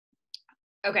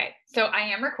Okay, so I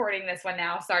am recording this one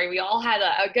now. Sorry, we all had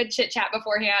a good chit chat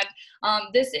beforehand.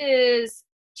 This is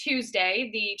Tuesday,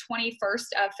 the 21st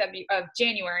of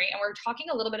January, and we're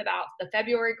talking a little bit about the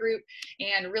February group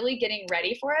and really getting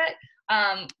ready for it.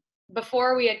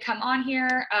 Before we had come on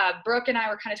here, Brooke and I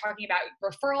were kind of talking about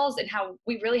referrals and how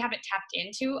we really haven't tapped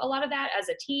into a lot of that as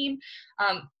a team.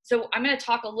 So I'm going to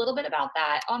talk a little bit about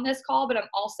that on this call, but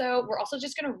we're also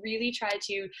just going to really try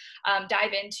to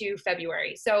dive into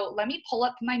February. So let me pull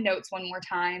up my notes one more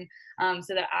time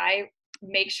so that I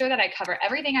make sure that I cover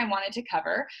everything I wanted to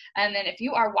cover. And then if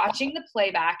you are watching the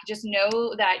playback, just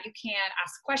know that you can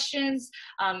ask questions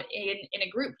in a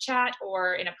group chat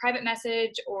or in a private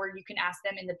message, or you can ask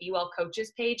them in the Be Well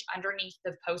Coaches page underneath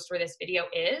the post where this video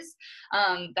is.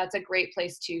 That's a great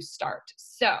place to start.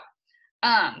 So,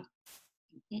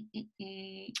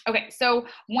 okay, so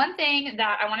one thing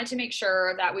that I wanted to make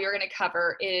sure that we were going to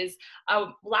cover is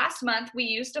last month we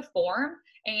used a form,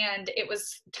 and it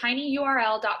was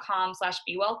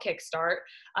tinyurl.com/bewellkickstart.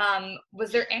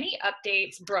 Was there any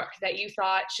updates, Brooke, that you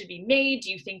thought should be made?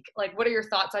 Do you think, like, what are your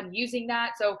thoughts on using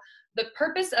that? So the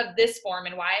purpose of this form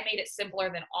and why I made it simpler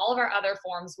than all of our other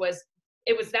forms was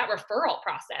it was that referral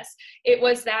process. It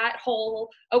was that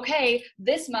whole, okay,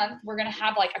 this month we're going to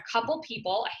have like a couple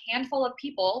people, a handful of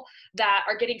people that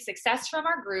are getting success from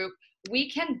our group.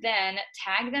 We can then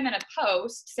tag them in a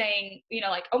post saying,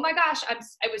 like, oh my gosh,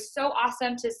 it was so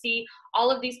awesome to see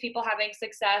all of these people having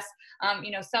success.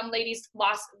 Some ladies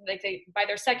lost, by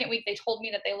their second week, they told me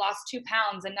that they lost 2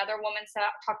 pounds. Another woman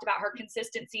talked about her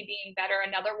consistency being better.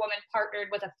 Another woman partnered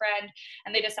with a friend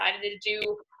and they decided to do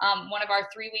one of our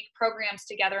 3-week programs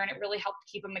together, and it really helped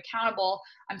keep them accountable.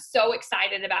 I'm so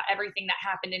excited about everything that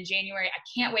happened in January. I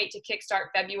can't wait to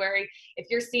kickstart February. If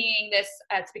you're seeing this,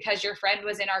 it's because your friend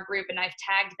was in our group and I've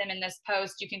tagged them in this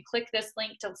post. You can click this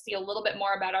link to see a little bit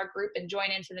more about our group and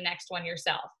join into the next one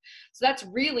yourself. So that's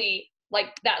really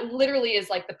that literally is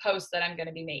like the post that I'm going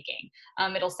to be making.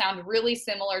 It'll sound really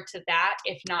similar to that,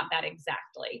 if not that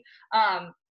exactly.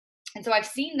 And so I've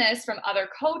seen this from other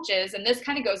coaches, and this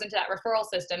kind of goes into that referral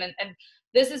system. And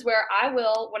this is where I'm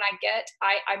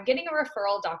getting a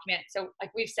referral document. So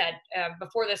like we've said,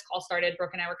 before this call started,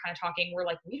 Brooke and I were kind of talking, we're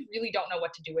like, we really don't know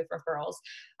what to do with referrals,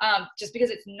 just because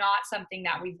it's not something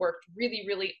that we've worked really,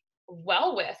 really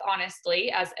well with,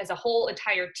 honestly, as a whole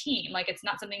entire team. Like, it's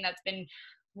not something that's been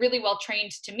really well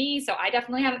trained to me, so I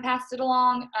definitely haven't passed it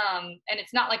along. And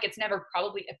it's not like it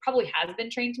probably has been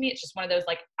trained to me. It's just one of those,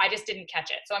 like, I just didn't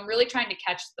catch it. So I'm really trying to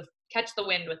catch the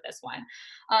wind with this one,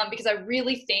 because I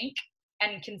really think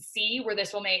and can see where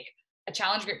this will make a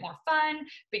challenge group more fun,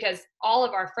 because all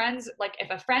of our friends, like,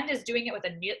 if a friend is doing it with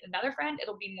another friend,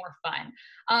 it'll be more fun.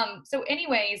 So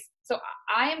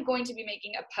I am going to be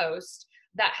making a post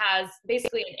that has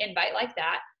basically an invite like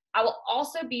that. I will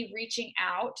also be reaching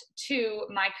out to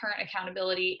my current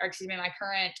my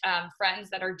current friends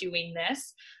that are doing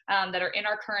this, that are in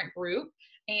our current group.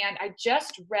 And I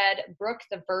just read Brooke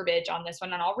the verbiage on this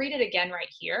one, and I'll read it again right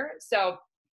here. So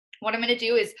what I'm going to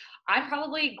do is I'm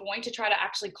probably going to try to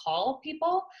actually call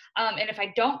people. And if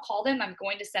I don't call them, I'm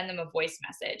going to send them a voice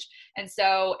message. And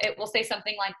so it will say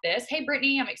something like this: hey,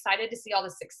 Brittany, I'm excited to see all the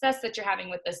success that you're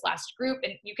having with this last group.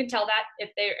 And you can tell that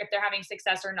if they're having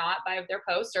success or not by their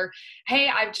post. Or, hey,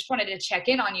 I just wanted to check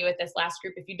in on you at this last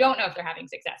group, if you don't know if they're having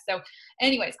success. So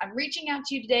anyways, I'm reaching out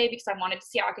to you today because I wanted to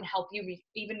see how I can help you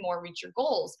even more reach your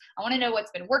goals. I want to know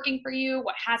what's been working for you,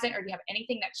 what hasn't, or do you have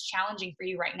anything that's challenging for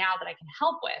you right now that I can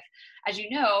help with? As you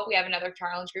know, we have another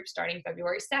challenge group starting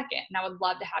February 2nd, and I would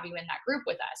love to have you in that group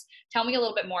with us. Tell me a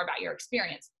little bit more about your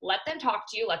experience. Let them talk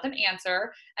to you, let them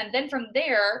answer, and then from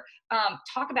there,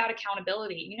 talk about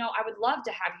accountability. I would love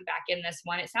to have you back in this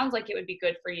one. It sounds like it would be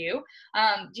good for you.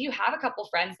 Do you have a couple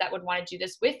friends that would want to do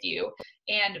this with you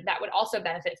and that would also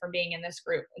benefit from being in this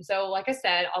group? And so, like I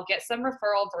said, I'll get some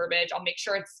referral verbiage. I'll make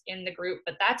sure it's in the group,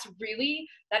 but that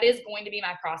is going to be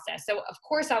my process. So of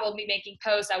course I will be making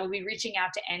posts. I will be reaching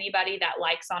out to anybody that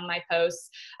likes on my posts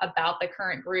about the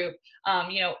current group.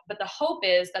 But the hope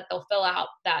is that they'll fill out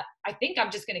that. I think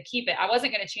I'm just going to keep it. I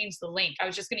wasn't going to change the link. I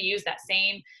was just going to use that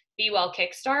same Be Well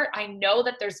Kickstart. I know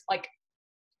that there's like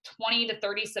 20 to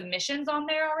 30 submissions on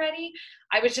there already.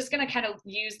 I was just going to kind of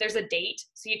there's a date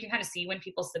so you can kind of see when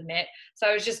people submit. So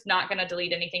I was just not going to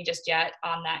delete anything just yet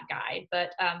on that guide.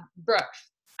 But Brooke,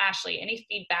 Ashley, any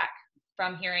feedback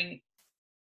from hearing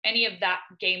any of that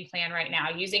game plan right now,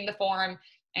 using the form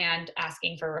and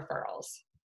asking for referrals?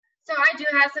 So I do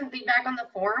have some feedback on the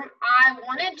form. I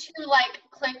wanted to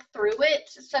click through it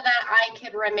so that I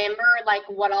could remember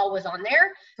what all was on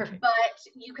there. Perfect. But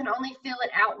you can only fill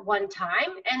it out one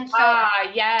time. And so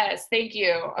yes, thank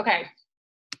you. Okay.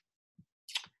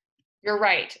 You're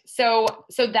right. So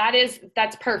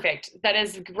that's perfect. That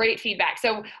is great feedback.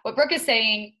 So what Brooke is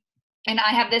saying, and I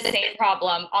have this same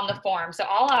problem on the form. So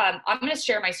I'm going to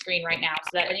share my screen right now so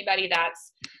that anybody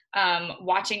that's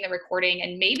watching the recording,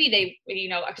 and maybe they,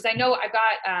 because I know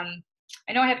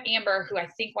I know I have Amber, who I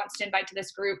think wants to invite to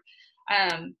this group.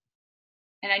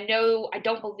 And I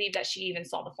don't believe that she even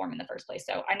saw the form in the first place.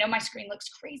 So I know my screen looks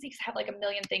crazy because I have like a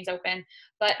million things open,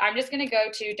 but I'm just going to go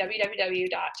to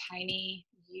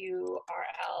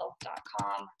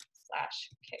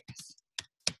www.tinyurl.com/kicks.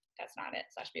 That's not it,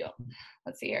 /BWell.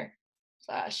 Let's see here.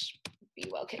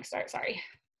 /BWell Kickstart, sorry.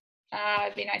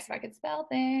 It'd be nice if I could spell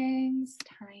things.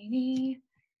 Tiny.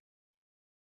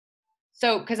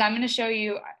 So, because I'm going to show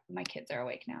you, my kids are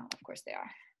awake now. Of course they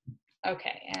are.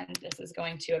 Okay, and this is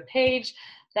going to a page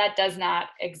that does not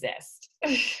exist.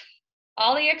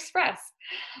 AliExpress.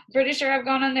 Pretty sure I've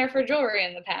gone on there for jewelry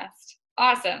in the past.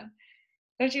 Awesome.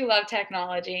 Don't you love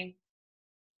technology?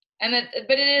 But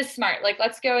it is smart. Like,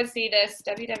 let's go and see this.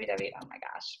 www. Oh my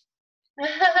gosh.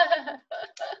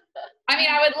 I mean,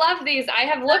 I would love these. I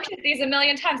have looked at these a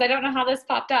million times. I don't know how this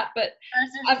popped up, but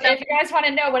if you guys want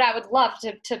to know what I would love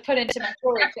to put into my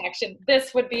jewelry collection,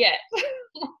 this would be it.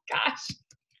 Oh my gosh.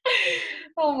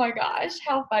 Oh my gosh,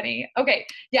 how funny. Okay,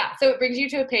 yeah, so it brings you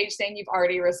to a page saying you've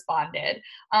already responded.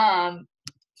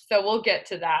 So we'll get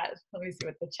to that. Let me see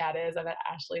what the chat is. I bet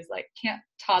Ashley's like, can't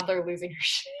toddler losing her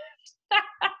shit.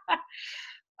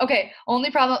 Okay,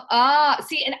 only problem.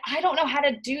 See, and I don't know how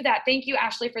to do that. Thank you,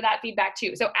 Ashley, for that feedback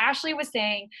too. So Ashley was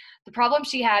saying the problem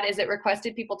she had is it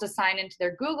requested people to sign into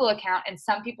their Google account, and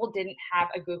some people didn't have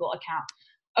a Google account.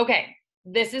 Okay,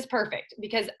 this is perfect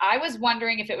because I was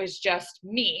wondering if it was just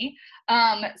me.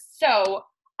 So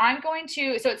I'm going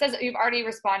to, so it says that you've already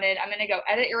responded. I'm going to go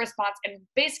edit your response. And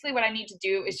basically what I need to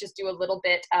do is just do a little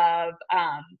bit of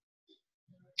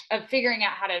figuring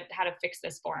out how to fix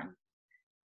this form.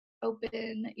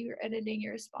 Open, you're editing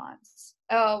your response.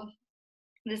 Oh,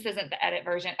 this isn't the edit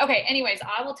version. Okay, anyways,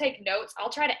 I will take notes. I'll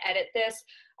try to edit this.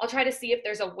 I'll try to see if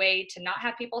there's a way to not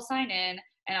have people sign in,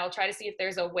 and I'll try to see if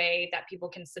there's a way that people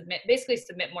can basically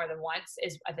submit more than once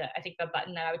is I think the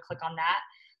button that I would click on that.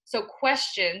 So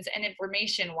questions and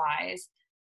information wise,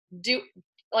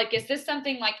 is this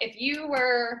something like if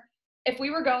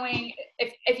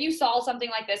you saw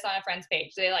something like this on a friend's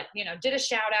page, they did a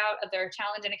shout out of their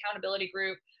challenge and accountability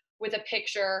group with a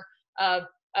picture of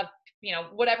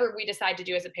whatever we decide to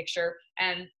do as a picture,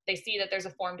 and they see that there's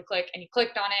a form to click and you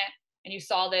clicked on it and you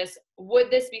saw this, would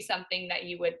this be something that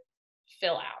you would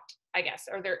fill out, I guess?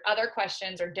 Are there other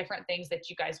questions or different things that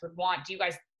you guys would want? Do you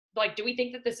guys do we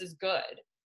think that this is good?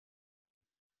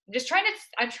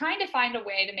 I'm trying to find a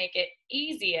way to make it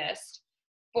easiest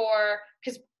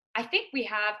because I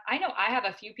know I have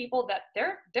a few people that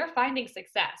they're finding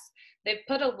success. They've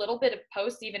put a little bit of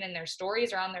posts even in their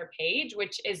stories or on their page,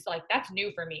 which is that's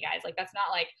new for me, guys. That's not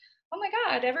oh my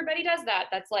God, everybody does that.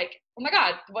 That's oh my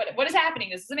God, what is happening?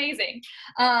 This is amazing.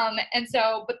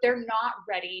 But they're not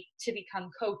ready to become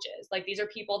coaches. These are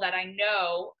people that I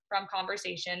know from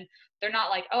conversation. They're not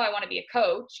oh, I want to be a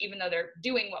coach, even though they're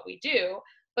doing what we do,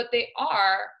 but they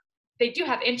do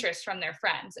have interest from their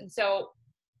friends. And so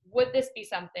would this be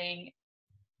something?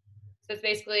 So it's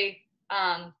basically,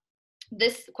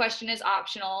 this question is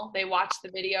optional. They watch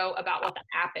the video about what the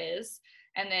app is,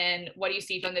 and then what do you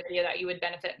see from the video that you would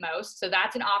benefit most? So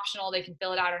that's an optional. They can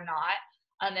fill it out or not.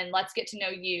 And then let's get to know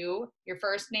you, your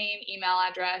first name, email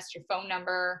address, your phone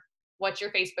number, what's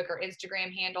your Facebook or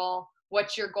Instagram handle,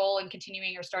 what's your goal in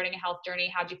continuing or starting a health journey,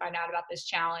 how'd you find out about this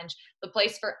challenge, the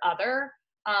place for other,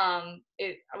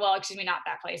 not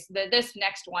that place. This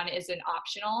next one is an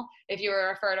optional. If you were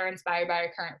referred or inspired by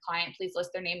a current client, please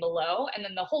list their name below. And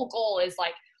then the whole goal is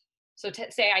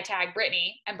say I tag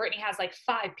Brittany, and Brittany has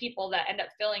 5 people that end up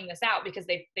filling this out because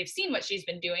they've seen what she's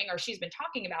been doing, or she's been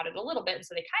talking about it a little bit. And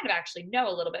so they kind of actually know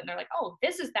a little bit, and they're oh,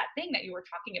 this is that thing that you were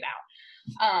talking about.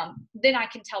 Then I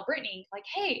can tell Brittany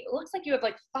hey, it looks like you have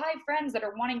 5 friends that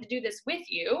are wanting to do this with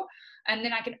you. And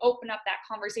then I can open up that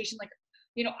conversation.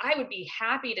 I would be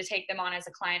happy to take them on as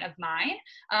a client of mine.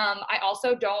 I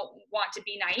also don't want to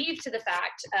be naive to the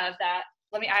fact of that.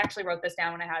 I actually wrote this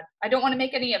down I don't want to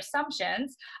make any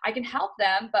assumptions. I can help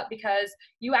them, but because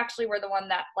you actually were the one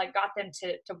that got them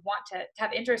to want to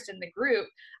have interest in the group,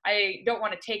 I don't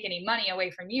want to take any money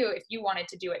away from you if you wanted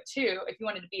to do it too. If you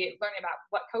wanted to be learning about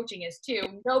what coaching is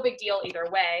too, no big deal either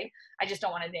way. I just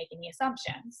don't want to make any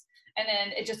assumptions. And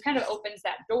then it just kind of opens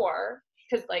that door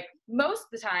because most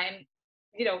of the time,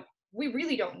 we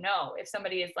really don't know if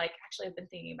somebody is actually have been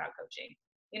thinking about coaching,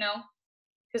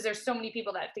 because there's so many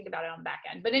people that think about it on the back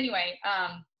end. But anyway,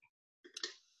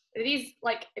 these,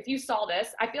 like, if you saw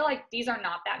this, I feel like these are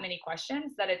not that many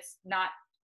questions, that it's not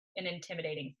an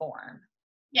intimidating form.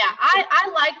 Yeah,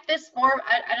 I like this form.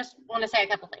 I just want to say a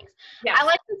couple things. Yeah. I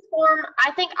like this form.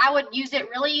 I think I would use it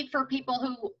really for people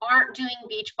who aren't doing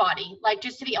Beachbody, like,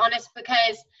 just to be honest,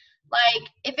 because, like,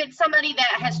 if it's somebody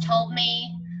that has told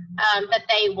me that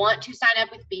they want to sign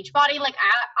up with Beachbody, like,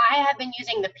 I have been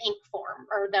using the pink form,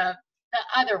 or the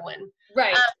other one.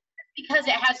 Right. Because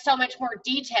it has so much more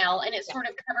detail, and it sort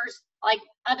of covers, like,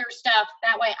 other stuff.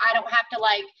 That way I don't have to,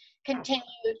 like, continue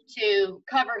to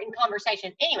cover in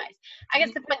conversation. Anyways, I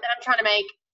guess the point that I'm trying to make,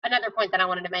 another point that I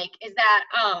wanted to make, is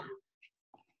that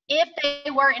if they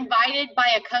were invited by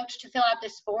a coach to fill out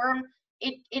this form,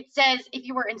 it says if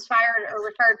you were inspired or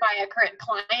referred by a current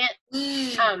client.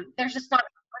 There's just not,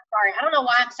 sorry, I don't know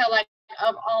why I'm so, like,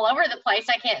 all over the place.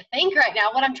 I can't think right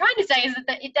now. What I'm trying to say is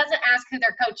that it doesn't ask who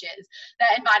their coach is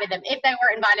that invited them, if they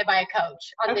were invited by a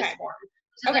coach on this form.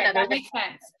 Okay, that makes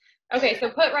sense. Okay, so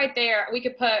put right there, we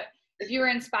could put, if you were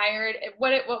inspired,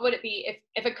 what would it be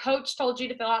if a coach told you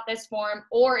to fill out this form,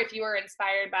 or if you were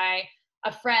inspired by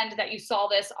a friend that you saw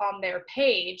this on their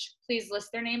page, please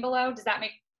list their name below. Does that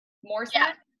make more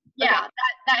sense? Yeah,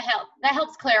 okay. that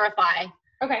helps clarify.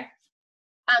 Okay.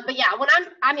 But yeah,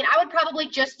 I would probably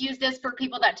just use this for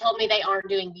people that told me they aren't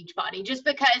doing Beachbody, just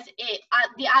because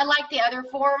I like the other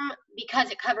form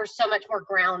because it covers so much more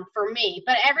ground for me,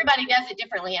 but everybody does it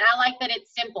differently. And I like that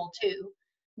it's simple too.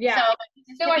 Yeah.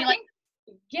 So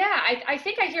I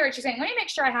think I hear what you're saying. Let me make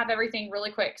sure I have everything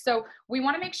really quick. So we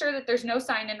want to make sure that there's no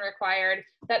sign-in required,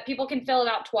 that people can fill it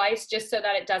out twice, just so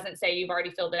that it doesn't say you've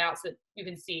already filled it out, so that you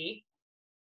can see.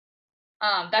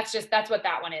 That's what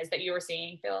that one is that you were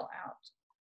seeing, fill out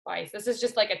twice. This is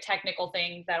just like a technical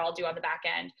thing that I'll do on the back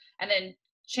end, and then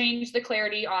change the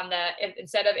clarity on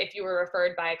instead of if you were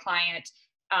referred by a client,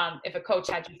 if a coach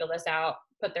had you fill this out,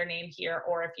 put their name here,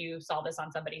 or if you saw this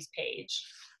on somebody's page.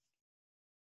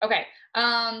 Okay.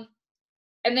 And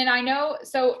then I know,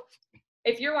 so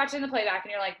if you're watching the playback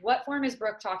and you're like, what form is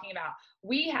Brooke talking about?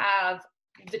 We have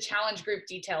the challenge group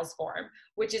details form,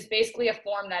 which is basically a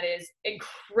form that is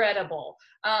incredible.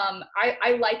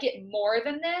 I like it more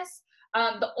than this.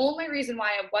 The only reason why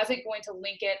I wasn't going to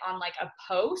link it on, like, a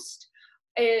post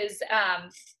is,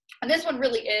 and this one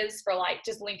really is for, like,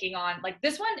 just linking on, like,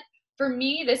 this one, for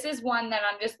me, this is one that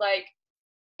I'm just like,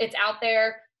 it's out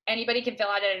there. Anybody can fill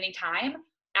out at any time.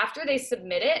 After they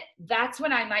submit it, that's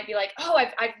when I might be like, oh,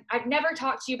 I've never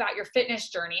talked to you about your fitness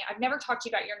journey. I've never talked to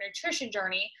you about your nutrition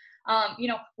journey.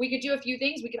 We could do a few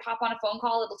things. We could hop on a phone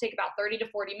call. It'll take about 30 to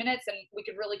 40 minutes, and we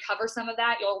could really cover some of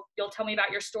that. You'll tell me about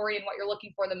your story and what you're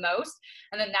looking for the most.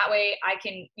 And then that way I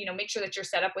can, make sure that you're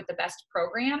set up with the best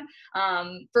program.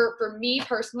 For me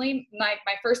personally, my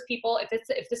first people, if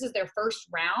this is their first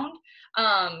round,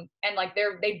 and like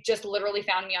they just literally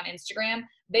found me on Instagram,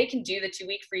 they can do the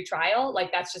 2-week free trial. Like,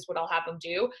 that's just what I'll have them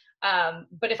do.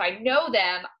 But if I know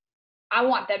them, I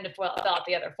want them to fill out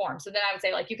the other form. So then I would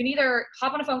say, like, you can either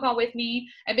hop on a phone call with me,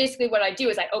 and basically what I do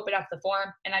is I open up the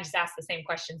form and I just ask the same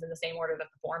questions in the same order that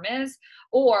the form is.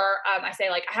 Or I say,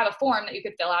 like, I have a form that you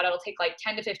could fill out. It'll take like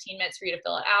 10 to 15 minutes for you to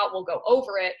fill it out. We'll go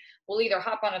over it. We'll either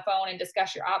hop on a phone and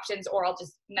discuss your options, or I'll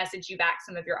just message you back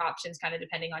some of your options, kind of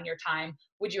depending on your time.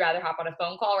 Would you rather hop on a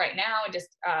phone call right now and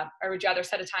just, or would you rather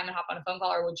set a time and hop on a phone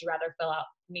call, or would you rather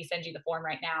send you the form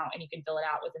right now and you can fill it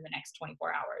out within the next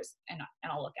 24 hours and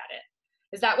I'll look at it?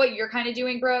 Is that what you're kind of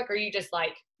doing, Brooke? Or are you just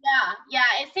like? Yeah.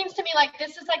 It seems to me like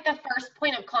this is like the first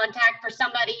point of contact for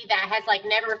somebody that has, like,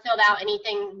 never filled out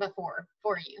anything before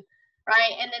for you,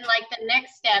 right? And then, like, the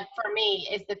next step for me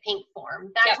is the pink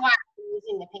form. That's why I'm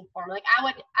using the pink form. Like,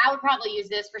 I would probably use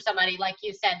this for somebody, like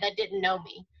you said, that didn't know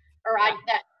me, or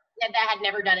that had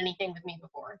never done anything with me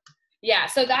before. Yeah.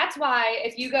 So that's why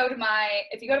if you go to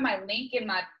my link in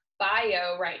my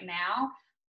bio right now,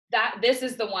 this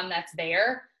is the one that's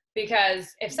there.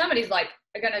 Because if somebody's like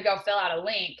going to go fill out a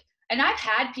link, and I've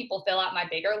had people fill out my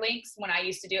bigger links when I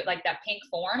used to do it, like that pink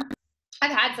form.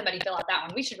 I've had somebody fill out that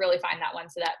one. We should really find that one,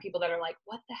 so that people that are like,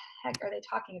 what the heck are they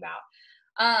talking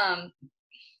about?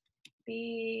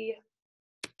 Be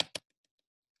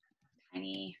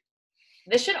tiny.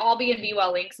 This should all be in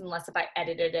bewelllinks unless if I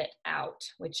edited it out,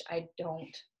 which I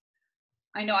don't.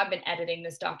 I know I've been editing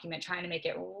this document, trying to make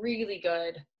it really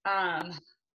good.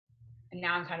 And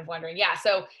now I'm kind of wondering,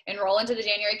 so enroll into the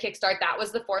January Kickstart. That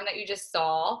was the form that you just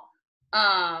saw.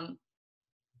 Oh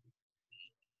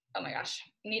my gosh.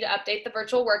 You need to update the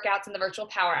virtual workouts and the virtual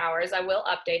power hours. I will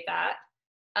update that.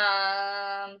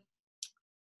 Let's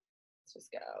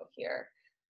just go here.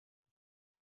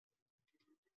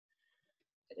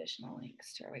 Additional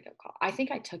links. Here we go. I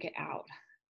think I took it out.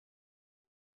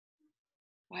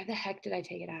 Why the heck did I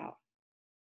take it out?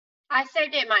 I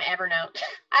saved it in my Evernote.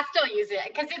 I still use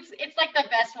it because it's like the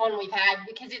best one we've had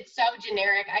because it's so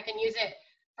generic. I can use it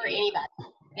for anybody.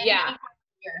 Yeah.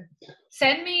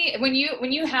 Send me when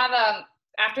you have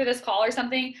after this call or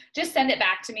something, just send it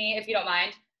back to me if you don't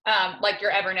mind. Like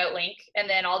your Evernote link, and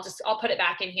then I'll put it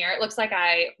back in here. It looks like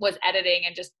I was editing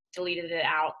and just deleted it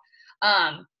out.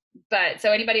 But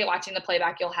so anybody watching the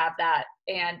playback, you'll have that.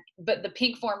 But the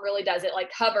pink form really does it,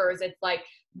 like covers. It's like,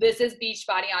 this is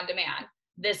Beachbody On Demand.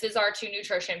 This is our 2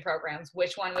 nutrition programs.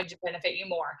 Which one would benefit you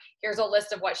more? Here's a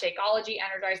list of what Shakeology,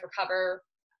 Energize, Recover,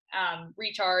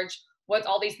 Recharge, what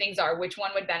all these things are. Which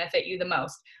one would benefit you the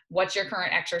most? What's your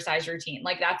current exercise routine?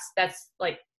 Like that's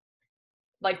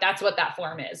what that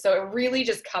form is. So it really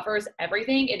just covers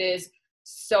everything. It is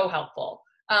so helpful.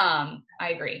 I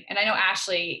agree. And I know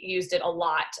Ashley used it a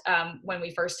lot when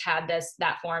we first had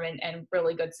that form, and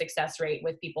really good success rate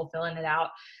with people filling it out.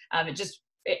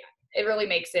 It really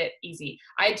makes it easy.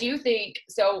 I do think,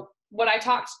 so what I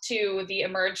talked to the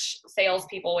Emerge sales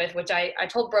people with, which I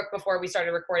told Brooke before we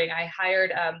started recording, I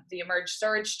hired the Emerge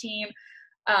Surge team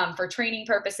for training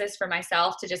purposes for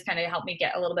myself to just kind of help me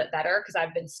get a little bit better, because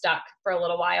I've been stuck for a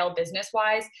little while business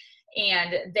wise.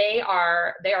 And they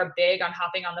are big on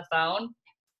hopping on the phone.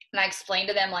 And I explained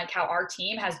to them like how our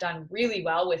team has done really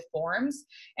well with forms,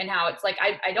 and how it's like,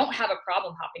 I don't have a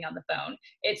problem hopping on the phone.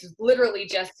 It's literally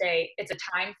just it's a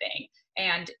time thing.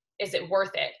 And is it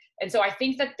worth it? And so I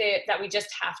think that we just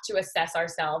have to assess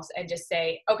ourselves and just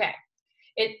say, okay,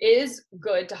 it is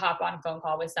good to hop on a phone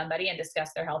call with somebody and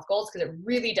discuss their health goals, because it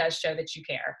really does show that you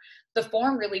care. The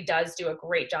form really does do a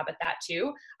great job at that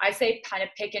too. I say kind of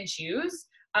pick and choose,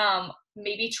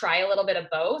 maybe try a little bit of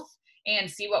both and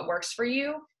see what works for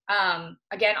you.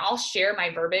 Again, I'll share my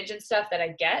verbiage and stuff that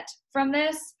I get from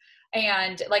this.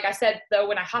 And like I said, though,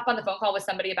 when I hop on the phone call with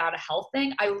somebody about a health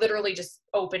thing, I literally just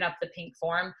open up the pink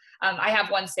form. I have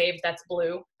one saved that's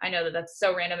blue. I know that that's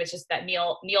so random. It's just that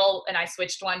Neil and I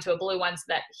switched one to a blue one so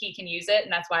that he can use it.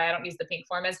 And that's why I don't use the pink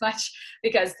form as much,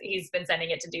 because he's been sending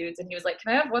it to dudes. And he was like,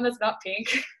 can I have one that's not pink?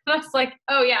 And I was like,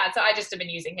 oh yeah. So I just have been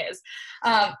using his.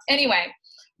 Anyway,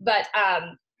 but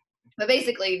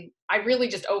basically, I really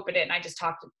just open it and I just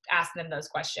ask them those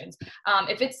questions.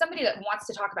 If it's somebody that wants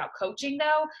to talk about coaching,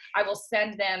 though, I will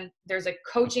send them, there's a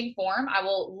coaching form. I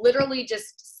will literally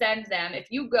just send them, if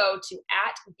you go to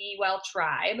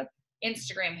 @BeWellTribe,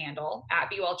 Instagram handle,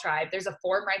 @BeWellTribe, there's a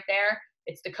form right there.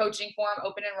 It's the coaching form,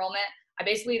 open enrollment. I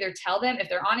basically either tell them, if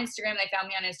they're on Instagram, they found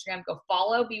me on Instagram, go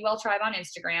follow BeWellTribe on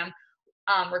Instagram,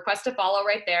 request a follow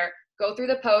right there, go through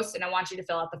the post, and I want you to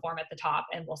fill out the form at the top,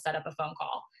 and we'll set up a phone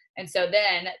call. And so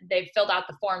then they've filled out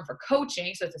the form for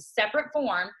coaching. So it's a separate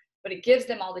form, but it gives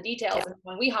them all the details. Yeah. And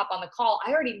when we hop on the call,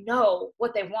 I already know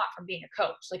what they want from being a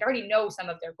coach. Like I already know some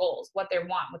of their goals, what they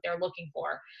want, what they're looking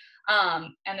for.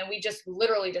 And then we just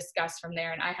literally discuss from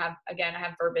there. And I have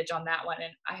verbiage on that one,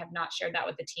 and I have not shared that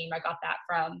with the team. I got that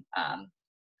from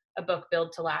a book,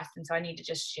 Build to Last. And so I need to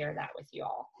just share that with you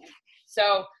all.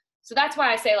 So that's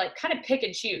why I say, like, kind of pick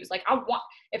and choose. Like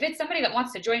if it's somebody that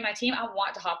wants to join my team, I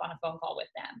want to hop on a phone call with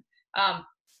them.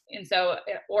 And so,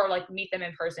 or like meet them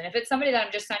in person. If it's somebody that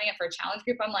I'm just signing up for a challenge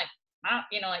group, I'm like,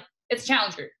 like it's a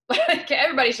challenge group. Like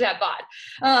everybody should have bod.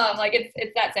 Like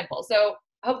it's that simple. So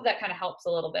I hope that kind of helps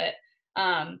a little bit.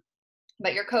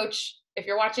 But your coach, if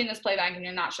you're watching this playback and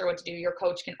you're not sure what to do, your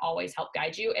coach can always help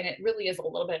guide you. And it really is a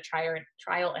little bit of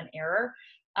trial and error.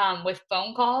 With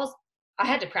phone calls, I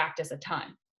had to practice a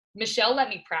ton. Michelle let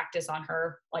me practice on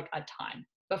her like a ton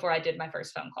before I did my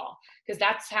first phone call, because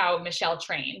that's how Michelle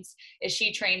trains, is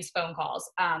she trains phone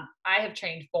calls. I have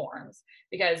trained forms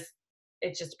because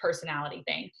it's just a personality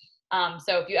thing.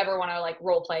 So if you ever want to like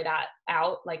role play that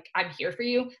out, like I'm here for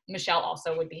you. Michelle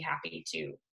also would be happy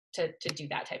to do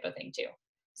that type of thing too.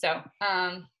 So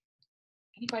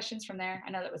any questions from there?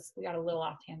 I know we got a little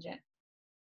off tangent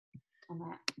on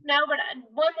that. No, but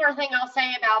one more thing I'll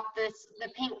say about the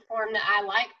pink form that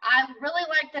I really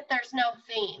like that there's no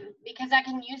theme, because I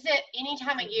can use it any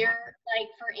time of year, like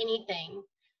for anything.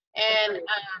 And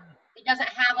it doesn't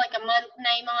have like a month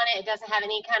name on it. It doesn't have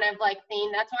any kind of like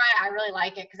theme. That's why I really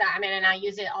like it, because and I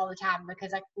use it all the time,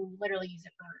 because I can literally use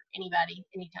it for anybody,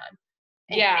 anytime.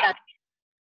 And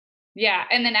yeah.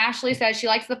 And then Ashley says she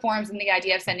likes the forms and the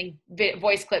idea of sending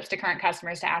voice clips to current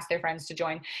customers to ask their friends to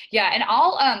join. Yeah.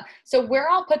 And so where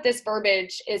I'll put this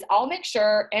verbiage is I'll make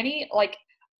sure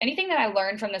anything that I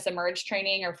learned from this Emerge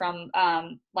training or from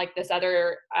like this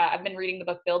other, I've been reading the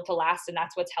book Build to Last, and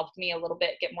that's what's helped me a little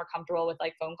bit get more comfortable with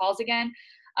like phone calls again.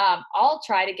 I'll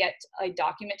try to get a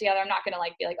document together. I'm not going to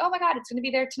like be like, oh my God, it's going to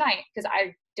be there tonight, because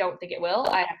I don't think it will.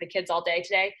 I have the kids all day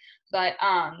today, but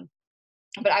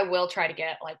but I will try to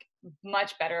get like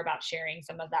much better about sharing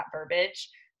some of that verbiage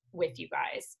with you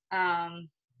guys.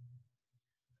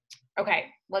 Okay,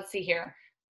 let's see here.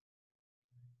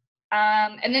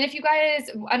 And then if you guys,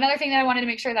 another thing that I wanted to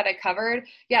make sure that I covered,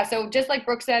 yeah, so just like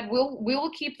Brooke said, we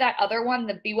will keep that other one,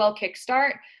 the Be Well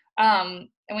Kickstart. And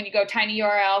when you go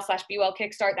tinyurl/Be Well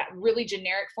Kickstart, that really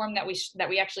generic form that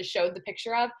we actually showed the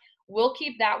picture of, we'll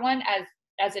keep that one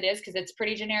as it is, because it's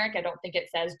pretty generic. I don't think it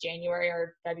says January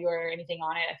or February or anything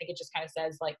on it. I think it just kind of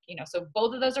says like, so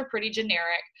both of those are pretty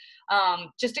generic.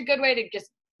 Just a good way to just,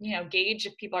 gauge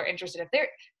if people are interested. If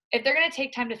they're going to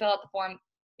take time to fill out the form,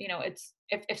 it's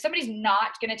if somebody's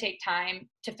not going to take time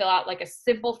to fill out like a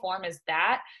simple form as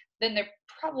that, then they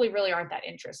probably really aren't that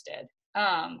interested,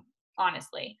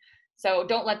 honestly. So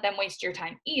don't let them waste your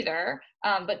time either,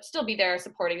 but still be there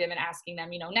supporting them and asking them,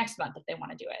 next month if they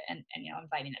want to do it, and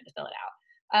inviting them to fill it out.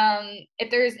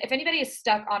 If anybody is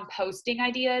stuck on posting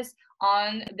ideas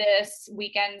on this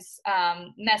weekend's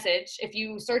message, if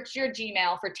you search your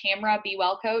Gmail for Tamra Be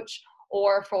Well Coach,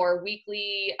 or for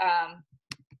weekly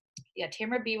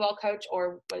Tamra Be Well Coach,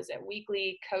 or was it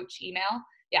weekly coach email?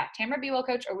 Yeah, Tamra Be Well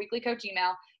Coach or weekly coach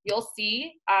email. You'll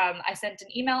see I sent an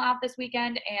email out this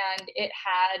weekend, and it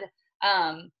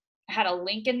had a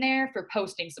link in there for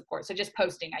posting support. So just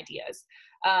posting ideas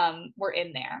were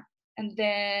in there. And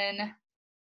then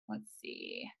let's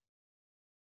see.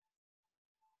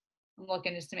 I'm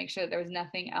looking just to make sure that there was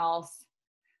nothing else.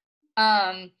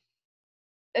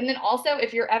 And then also,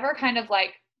 if you're ever kind of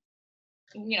like,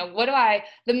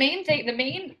 the main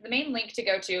link to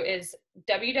go to is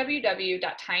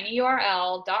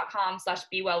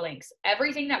www.tinyurl.com/bewelllinks.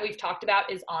 Everything that we've talked about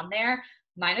is on there,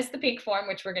 minus the pink form,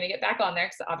 which we're going to get back on there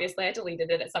because obviously I deleted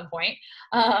it at some point.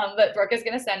 But Brooke is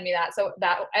going to send me that. So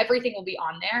that everything will be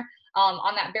on there.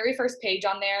 On that very first page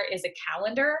on there is a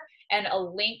calendar and a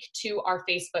link to our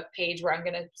Facebook page, where I'm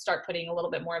going to start putting a little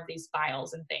bit more of these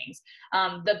files and things.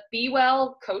 The Be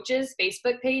Well Coaches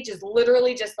Facebook page is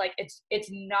literally just like, it's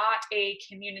not a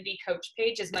community coach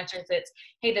page as much as it's,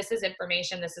 hey, this is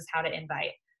information, this is how to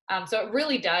invite. So it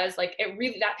really does,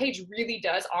 that page really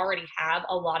does already have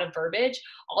a lot of verbiage.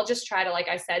 I'll just try to, like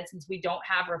I said, since we don't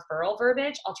have referral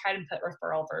verbiage, I'll try to put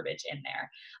referral verbiage in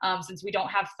there. Since we don't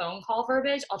have phone call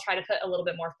verbiage, I'll try to put a little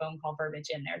bit more phone call verbiage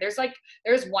in there.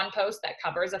 There's one post that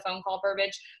covers a phone call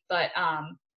verbiage, but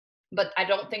I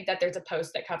don't think that there's a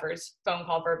post that covers phone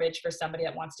call verbiage for somebody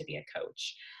that wants to be a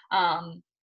coach.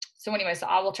 So anyway, so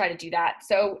I will try to do that.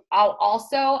 So I'll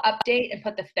also update and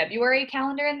put the February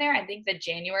calendar in there. I think the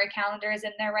January calendar is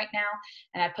in there right now.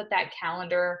 And I put that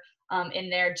calendar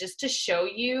in there just to show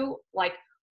you, like,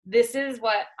 this is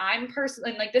what I'm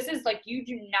personally, like, this is like, you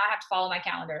do not have to follow my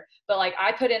calendar, but like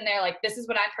I put in there, like, this is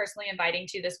what I'm personally inviting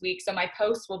to this week. So my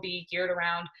posts will be geared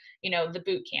around, the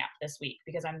boot camp this week,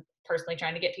 because I'm personally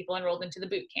trying to get people enrolled into the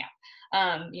boot camp.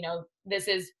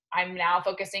 I'm now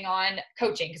focusing on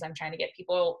coaching because I'm trying to get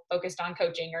people focused on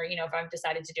coaching, or, if I've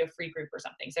decided to do a free group or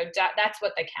something. So that's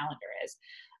what the calendar is.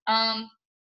 I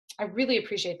really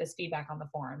appreciate this feedback on the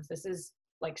forums. This is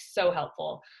like so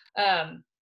helpful.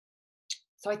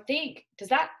 So I think,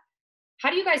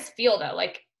 how do you guys feel though?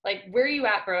 Like where are you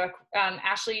at, Brooke?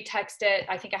 Ashley texted,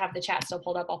 I think I have the chat still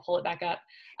pulled up. I'll pull it back up.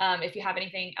 If you have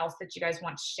anything else that you guys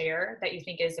want to share that you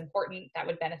think is important, that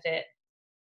would benefit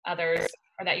others,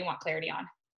 or that you want clarity on.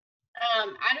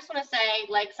 I just want to say,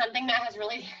 like, something that has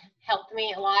really helped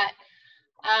me a lot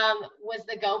was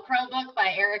the GoPro book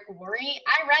by Eric Worre.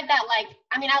 I read that,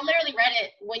 I literally read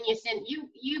it when you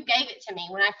gave it to me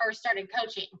when I first started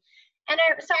coaching. And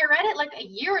so I read it like a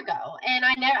year ago, and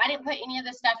I didn't put any of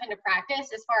this stuff into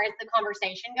practice as far as the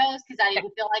conversation goes, because I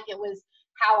didn't feel like it was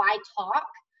how I talk.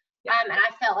 And I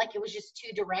felt like it was just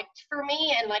too direct for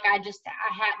me. And like, I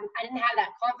didn't have that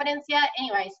confidence yet.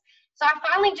 Anyways, so I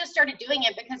finally just started doing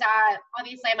it because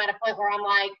obviously I'm at a point where I'm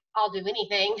like, I'll do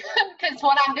anything because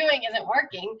what I'm doing isn't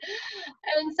working.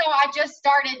 And so I just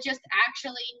started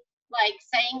actually like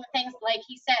saying things like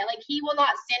he said, like, he will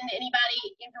not send anybody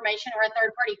information or a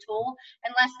third party tool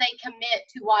unless they commit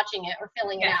to watching it or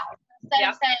filling it out. Instead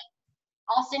of saying,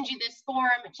 I'll send you this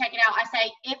form, check it out, I say,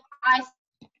 if I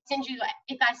send you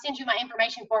my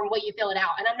information form, will you fill it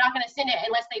out? And I'm not going to send it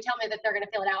unless they tell me that they're going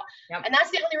to fill it out. And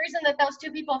that's the only reason that those two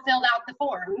people filled out the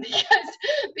form,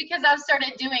 because I've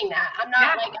started doing that. I'm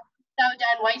not like, I'm so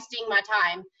done wasting my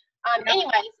time.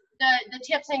 Anyways, the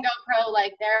tips in GoPro,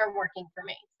 like, they're working for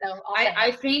me. So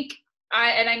I think,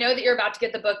 and I know that you're about to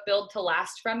get the book Build to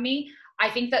Last from me. I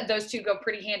think that those two go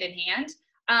pretty hand in hand.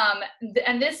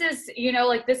 And this is,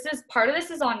 part of this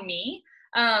is on me.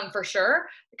 For sure,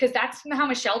 because that's how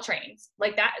Michelle trains.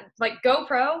 Like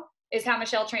GoPro is how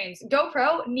Michelle trains.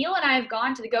 GoPro, Neil and I have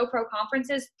gone to the GoPro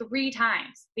conferences 3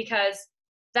 times because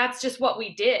that's just what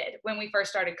we did when we first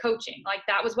started coaching. Like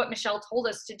that was what Michelle told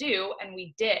us to do, and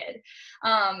we did.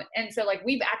 And so like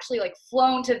we've actually like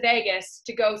flown to Vegas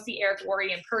to go see Eric Worre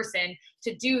in person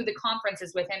to do the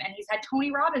conferences with him, and he's had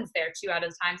Tony Robbins there 2 out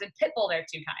of the times and Pitbull there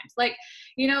 2 times. Like,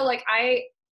 you know, like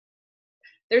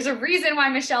there's a reason why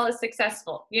Michelle is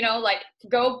successful, you know, like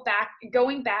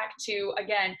going back to,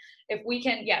 again, if we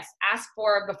can, yes, ask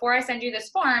for, before I send you this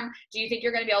form, do you think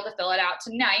you're going to be able to fill it out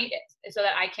tonight so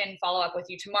that I can follow up with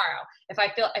you tomorrow? If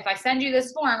I send you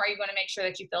this form, are you going to make sure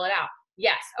that you fill it out?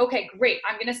 Yes. Okay, great.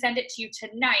 I'm going to send it to you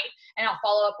tonight and I'll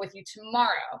follow up with you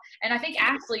tomorrow. And I think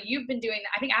Ashley, you've been doing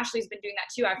that. I think Ashley's been doing that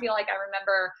too. I feel like I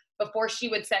remember before she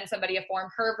would send somebody a form,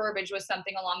 her verbiage was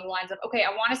something along the lines of, okay,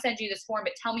 I want to send you this form,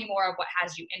 but tell me more of what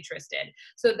has you interested.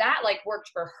 So that like worked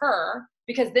for her,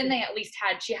 because then they at least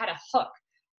she had a hook.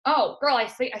 Oh, girl, I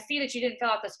see that you didn't fill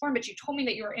out this form, but you told me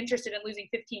that you were interested in losing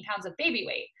 15 pounds of baby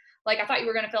weight. Like I thought you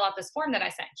were going to fill out this form that I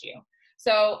sent you.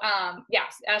 So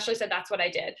yes, Ashley said that's what I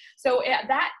did. So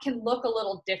that can look a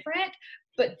little different,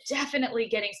 but definitely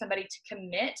getting somebody to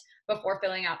commit before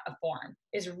filling out a form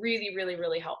is really, really,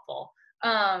 really helpful.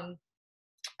 And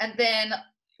then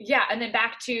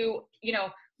back to, you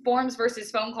know, forms versus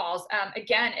phone calls.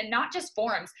 Again, and not just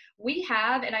forms. We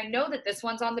have, and I know that this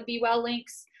one's on the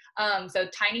bewelllinks. So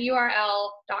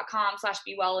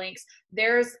tinyurl.com/bewelllinks.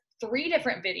 There's 3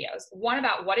 different videos. One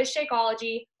about what is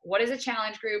Shakeology, what is a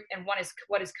challenge group, and one is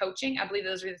what is coaching. I believe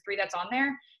those are the 3 that's on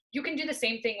there. You can do the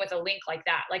same thing with a link like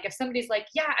that. Like if somebody's like,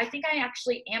 yeah, I think I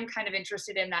actually am kind of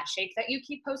interested in that shake that you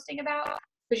keep posting about.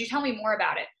 Could you tell me more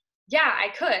about it? Yeah, I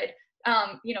could.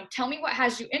 You know, tell me what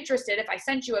has you interested. If I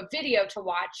sent you a video to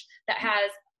watch that has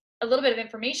a little bit of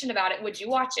information about it, would you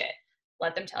watch it?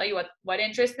 Let them tell you what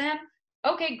interests them.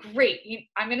 Okay, great.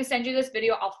 I'm going to send you this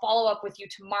video. I'll follow up with you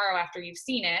tomorrow after you've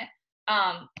seen it.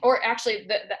 Or actually,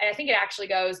 I think it actually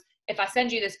goes, if I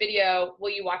send you this video,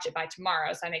 will you watch it by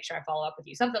tomorrow? So I make sure I follow up with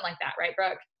you. Something like that, right,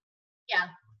 Brooke? Yeah.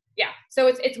 Yeah. So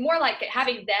it's more like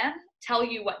having them tell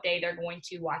you what day they're going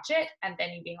to watch it, and then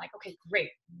you being like, okay,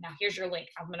 great. Now here's your link.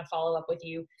 I'm going to follow up with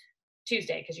you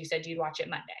Tuesday because you said you'd watch it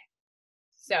Monday.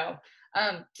 So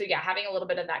yeah, having a little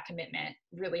bit of that commitment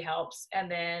really helps.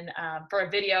 And then for a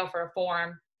video, for a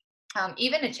form,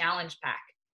 even a challenge pack.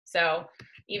 So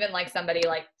even like somebody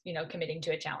like, you know, committing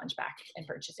to a challenge pack and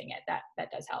purchasing it, that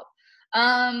does help.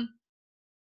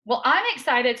 Well, I'm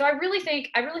excited. So I really think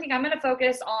I'm going to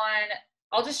focus on,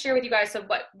 I'll just share with you guys. So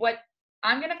what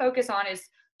I'm going to focus on is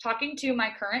talking to my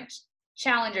current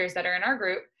challengers that are in our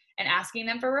group and asking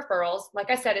them for referrals.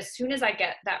 Like I said, as soon as I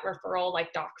get that referral,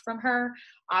 like doc from her,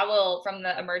 from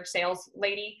the Emerge sales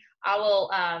lady, I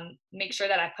will make sure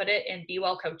that I put it in Be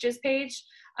Well Coaches page,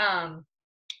 so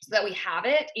that we have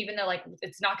it, even though like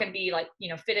it's not going to be like, you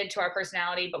know, fitted to our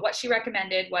personality. But what she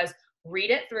recommended was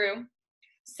read it through,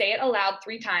 say it aloud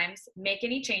 3 times, make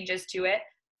any changes to it,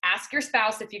 ask your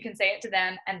spouse if you can say it to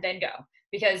them, and then go.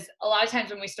 Because a lot of times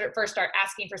when we first start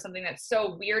asking for something that's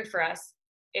so weird for us,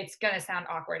 it's going to sound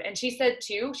awkward. And she said,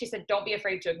 don't be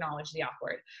afraid to acknowledge the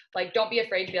awkward. Like, don't be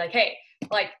afraid to be like, hey,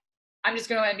 like, I'm just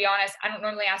going to be honest. I don't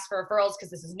normally ask for referrals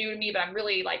because this is new to me, but I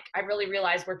really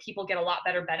realize where people get a lot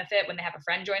better benefit when they have a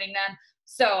friend joining them.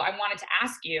 So I wanted to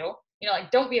ask you, you know,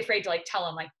 like, don't be afraid to like tell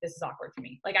them like, this is awkward for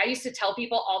me. Like I used to tell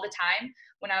people all the time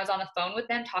when I was on the phone with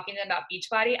them, talking to them about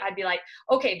Beachbody, I'd be like,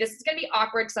 okay, this is going to be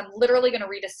awkward because I'm literally going to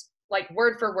read like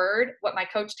word for word what my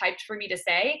coach typed for me to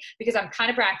say, because I'm kind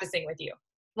of practicing with you.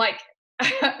 Like,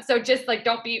 so just like,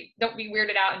 don't be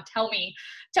weirded out and tell me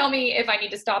if I need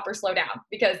to stop or slow down,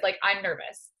 because like I'm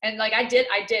nervous. And like I did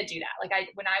do that. Like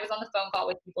when I was on the phone call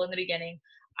with people in the beginning,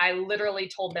 I literally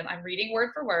told them I'm reading word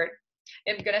for word.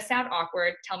 It's going to sound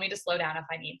awkward. Tell me to slow down if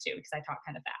I need to, because I talk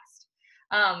kind of fast.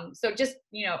 So just,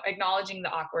 you know, acknowledging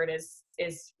the awkward is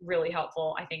really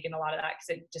helpful, I think, in a lot of that,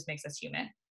 because it just makes us human.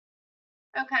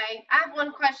 Okay, I have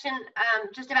one question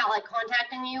just about like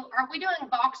contacting you. Are we doing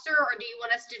Voxer, or do you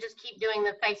want us to just keep doing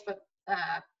the Facebook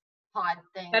pod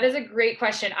thing? That is a great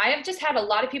question. I have just had a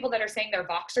lot of people that are saying their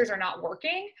Voxers are not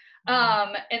working.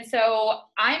 And so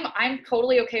I'm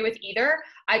totally okay with either.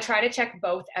 I try to check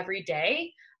both every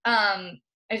day.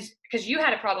 Because you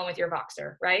had a problem with your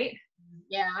Voxer, right?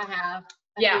 Yeah, I have.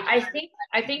 Yeah, I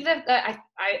think that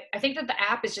the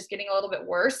app is just getting a little bit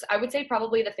worse. I would say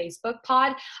probably the Facebook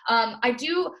pod.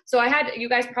 You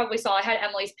guys probably saw I had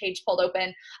Emily's page pulled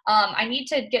open. I need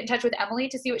to get in touch with Emily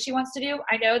to see what she wants to do.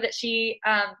 I know that she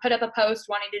put up a post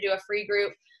wanting to do a free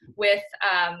group with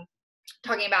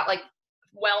talking about like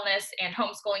wellness and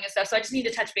homeschooling and stuff. So I just need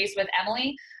to touch base with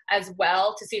Emily as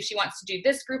well to see if she wants to do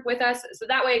this group with us. So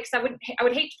that way, because I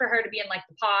would hate for her to be in like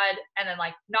the pod and then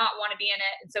like not want to be in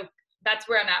it. And so that's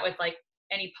where I'm at with like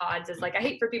any pods, is like I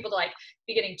hate for people to like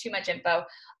be getting too much info.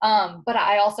 But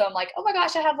I also am like, oh my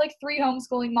gosh, I have like 3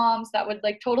 homeschooling moms that would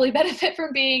like totally benefit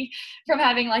from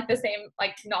having like the same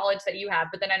like knowledge that you have.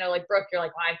 But then I know like Brooke, you're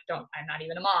like, well, I'm not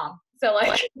even a mom. So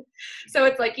like, so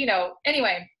it's like,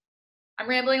 anyway, I'm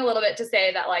rambling a little bit to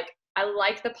say that like, I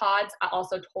like the pods. I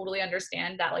also totally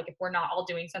understand that like, if we're not all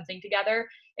doing something together,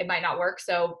 it might not work.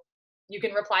 So you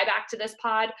can reply back to this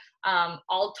pod.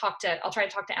 I'll try to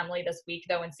talk to Emily this week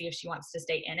though, and see if she wants to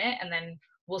stay in it. And then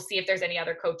we'll see if there's any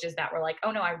other coaches that were like,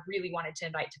 oh no, I really wanted to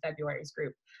invite to February's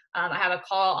group. I have a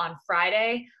call on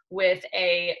Friday with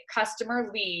a customer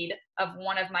lead of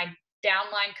one of my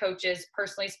downline coaches,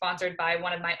 personally sponsored by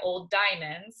one of my old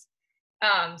diamonds.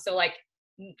 So like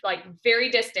very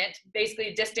distant, basically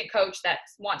a distant coach that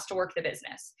wants to work the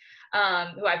business,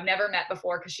 who I've never met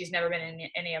before because she's never been in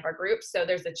any of our groups. So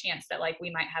there's a chance that like we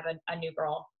might have a new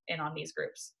girl in on these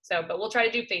groups. So, but we'll try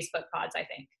to do Facebook pods, I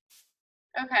think.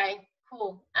 Okay,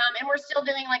 cool. And we're still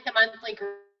doing like the monthly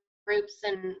groups,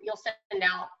 and you'll send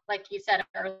out, like you said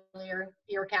earlier,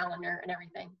 your calendar and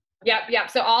everything. Yep.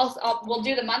 So we'll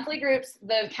do the monthly groups.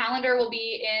 The calendar will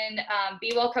be in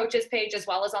Be Well Coaches page, as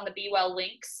well as on the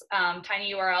bewelllinks,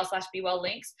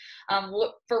 tinyurl/bewelllinks.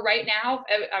 For right now,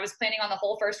 I was planning on the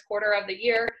whole first quarter of the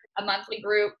year, a monthly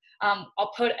group.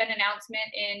 I'll put an announcement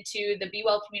into the Be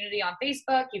Well community on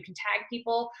Facebook. You can tag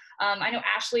people. I know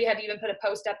Ashley had even put a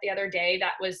post up the other day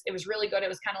it was really good. It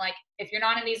was kind of like, if you're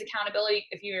not in these accountability,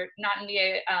 if you're not in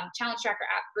the Challenge Tracker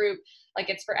app group,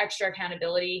 like it's for extra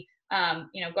accountability.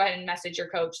 Go ahead and message your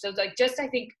coach. So like, I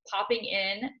think popping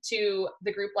in to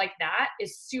the group like that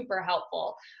is super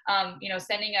helpful.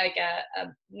 Sending like a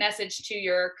message to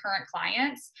your current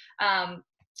clients.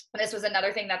 This was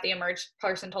another thing that the Emerge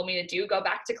person told me to do. Go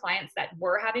back to clients that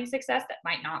were having success, that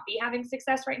might not be having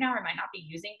success right now, or might not be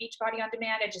using Beachbody on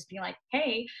Demand, and just be like,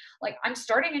 hey, like I'm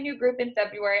starting a new group in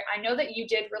February. I know that you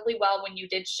did really well when you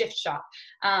did Shift Shop.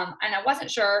 And I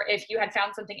wasn't sure if you had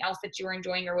found something else that you were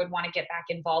enjoying or would want to get back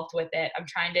involved with it. I'm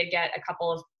trying to get a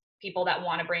couple of people that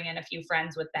want to bring in a few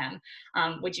friends with them.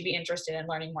 Would you be interested in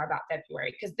learning more about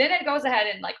February? Because then it goes ahead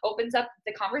and like opens up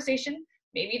the conversation.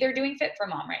 Maybe they're doing Fit for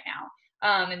Mom right now.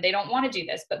 And they don't want to do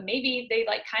this, but maybe they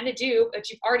like kind of do, but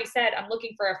you've already said, I'm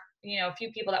looking for a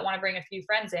few people that want to bring a few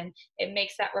friends in. It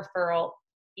makes that referral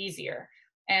easier,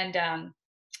 and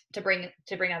to bring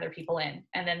other people in.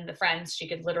 And then the friends, she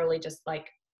could literally just like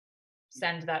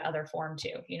send that other form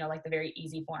to, like the very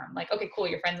easy form. Like, okay, cool,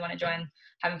 your friends want to join,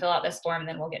 have them fill out this form, and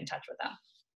then we'll get in touch with them.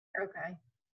 Okay,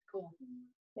 cool.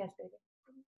 Yes, baby.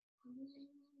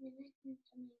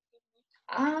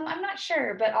 I'm not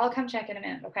sure, but I'll come check in a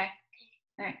minute, okay?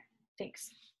 All right, thanks.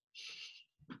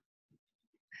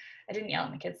 I didn't yell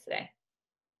at my kids today.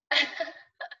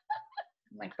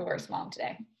 I'm like the worst mom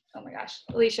today. Oh my gosh.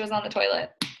 Alicia was on the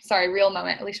toilet. Sorry, real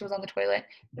moment. Alicia was on the toilet.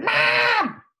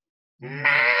 Mom!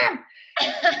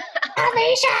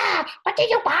 Alicia, what do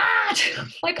you want?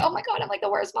 Like, oh my God, I'm like the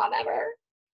worst mom ever.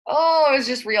 Oh, it was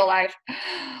just real life.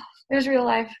 It was real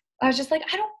life. I was just like,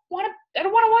 I don't want to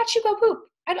watch you go poop.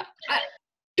 I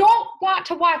don't want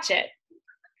to watch it.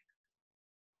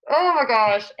 Oh my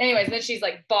gosh. Anyways, then she's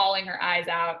like bawling her eyes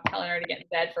out, telling her to get in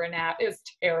bed for a nap. It was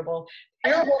terrible.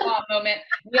 Terrible mom moment.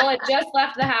 Neil had just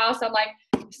left the house. I'm like,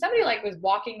 if somebody like was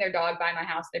walking their dog by my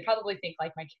house, they probably think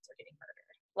like my kids are getting murdered.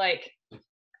 Like,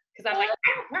 because I'm like,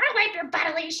 run away from your butt,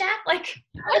 Alicia. Like,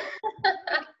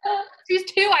 she's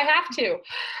 2, I have to.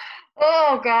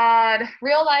 Oh God.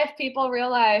 Real life, people,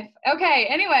 real life. Okay.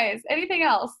 Anyways, anything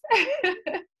else?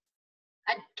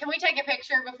 Can we take a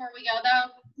picture before we go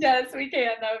though? Yes, we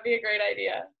can. That would be a great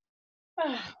idea.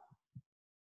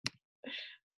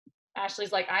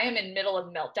 Ashley's like, I am in middle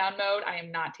of meltdown mode. I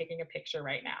am not taking a picture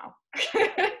right now.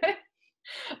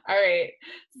 All right.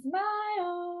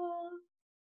 Smile.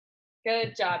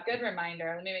 Good job. Good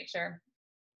reminder. Let me make sure.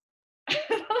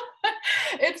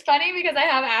 It's funny because I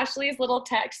have Ashley's little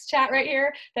text chat right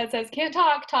here that says, can't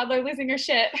talk, toddler losing her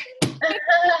shit.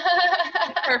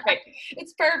 Perfect.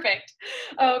 It's perfect.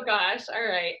 Oh gosh. All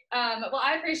right. Well,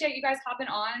 I appreciate you guys hopping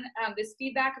on. This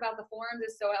feedback about the forums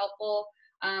is so helpful.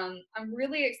 I'm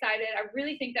really excited. I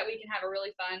really think that we can have a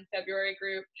really fun February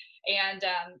group and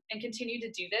continue to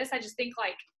do this. I just think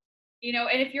like,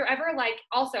 and if you're ever like,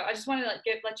 also, I just want to let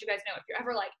you guys know, if you're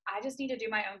ever like, I just need to do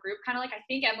my own group, kind of like I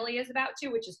think Emily is about to,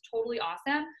 which is totally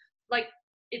awesome. Like,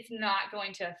 it's not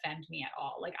going to offend me at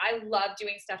all. Like, I love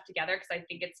doing stuff together because I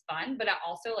think it's fun, but I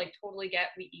also like totally get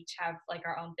we each have like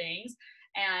our own things.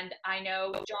 And I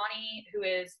know Johnny, who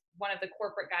is one of the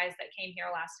corporate guys that came here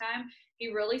last time,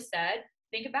 he really said,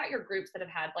 think about your groups that have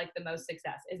had like the most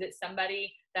success. Is it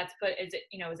somebody that's is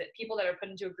it people that are put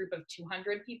into a group of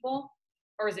 200 people,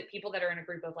 or is it people that are in a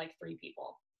group of like 3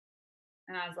 people?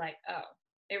 And I was like, oh,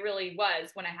 it really was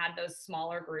when I had those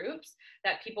smaller groups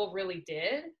that people really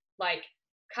did like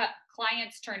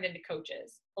clients turned into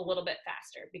coaches a little bit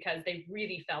faster because they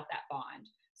really felt that bond.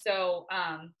 So,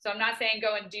 so I'm not saying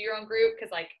go and do your own group,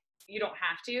 because like you don't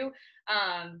have to.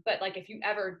 But like if you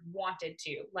ever wanted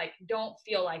to, like don't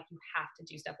feel like you have to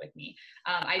do stuff with me.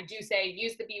 I do say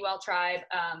use the Be Well tribe,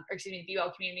 or excuse me, Be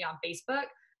Well community on Facebook.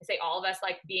 I say all of us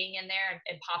like being in there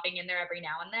and popping in there every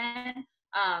now and then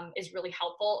is really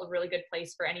helpful, a really good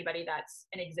place for anybody that's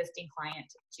an existing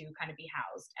client to kind of be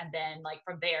housed. And then like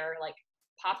from there, like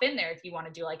pop in there if you want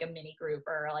to do like a mini group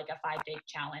or like a 5-day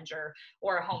challenge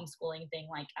or a homeschooling thing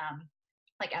like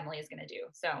Emily is going to do.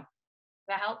 So does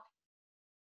that help?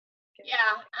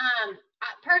 Yeah.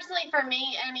 Personally for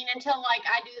me, I mean, until like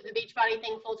I do the Beachbody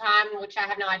thing full time, which I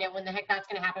have no idea when the heck that's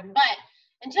going to happen, but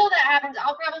until that happens,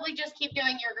 I'll probably just keep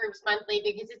doing your groups monthly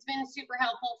because it's been super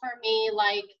helpful for me.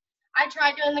 Like I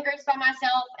tried doing the groups by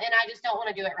myself and I just don't want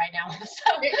to do it right now.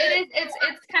 So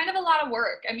it's kind of a lot of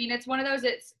work. I mean, it's one of those,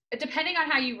 it's depending on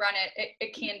how you run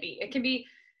it can be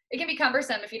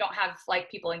cumbersome if you don't have like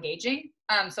people engaging.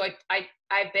 So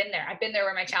I've been there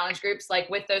where my challenge groups, like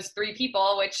with those 3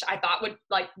 people, which I thought would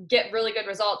like get really good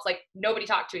results, like nobody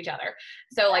talked to each other.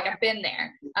 So like I've been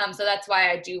there. So that's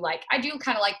why I do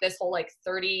kind of like this whole like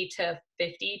 30 to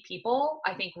 50 people,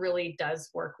 I think really does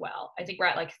work well. I think we're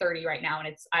at like 30 right now, and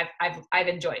it's, I've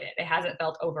enjoyed it. It hasn't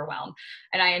felt overwhelmed.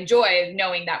 And I enjoy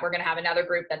knowing that we're going to have another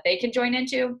group that they can join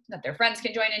into, that their friends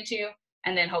can join into.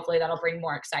 And then hopefully that'll bring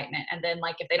more excitement. And then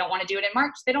like, if they don't want to do it in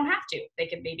March, they don't have to. They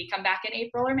can maybe come back in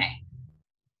April or May.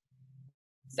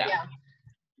 So, yeah.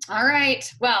 All right.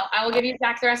 Well, I will give you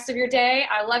back the rest of your day.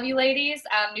 I love you ladies.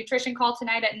 Nutrition call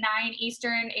tonight at 9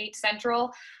 Eastern, 8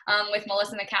 Central with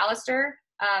Melissa McAllister.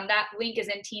 That link is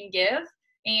in Team Give.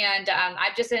 And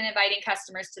I've just been inviting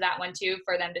customers to that one too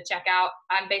for them to check out.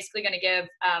 I'm basically going to give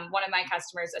one of my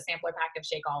customers a sampler pack of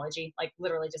Shakeology, like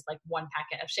literally just like one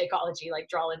packet of Shakeology, like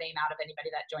draw a name out of anybody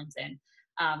that joins in,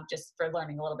 just for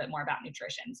learning a little bit more about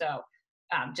nutrition. So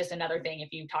just another thing,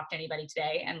 if you talk to anybody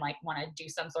today and like want to do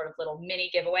some sort of little mini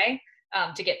giveaway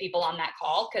to get people on that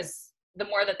call, because the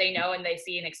more that they know and they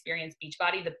see and experience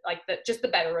Beachbody, just the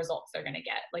better results they're going to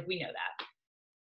get. Like we know that.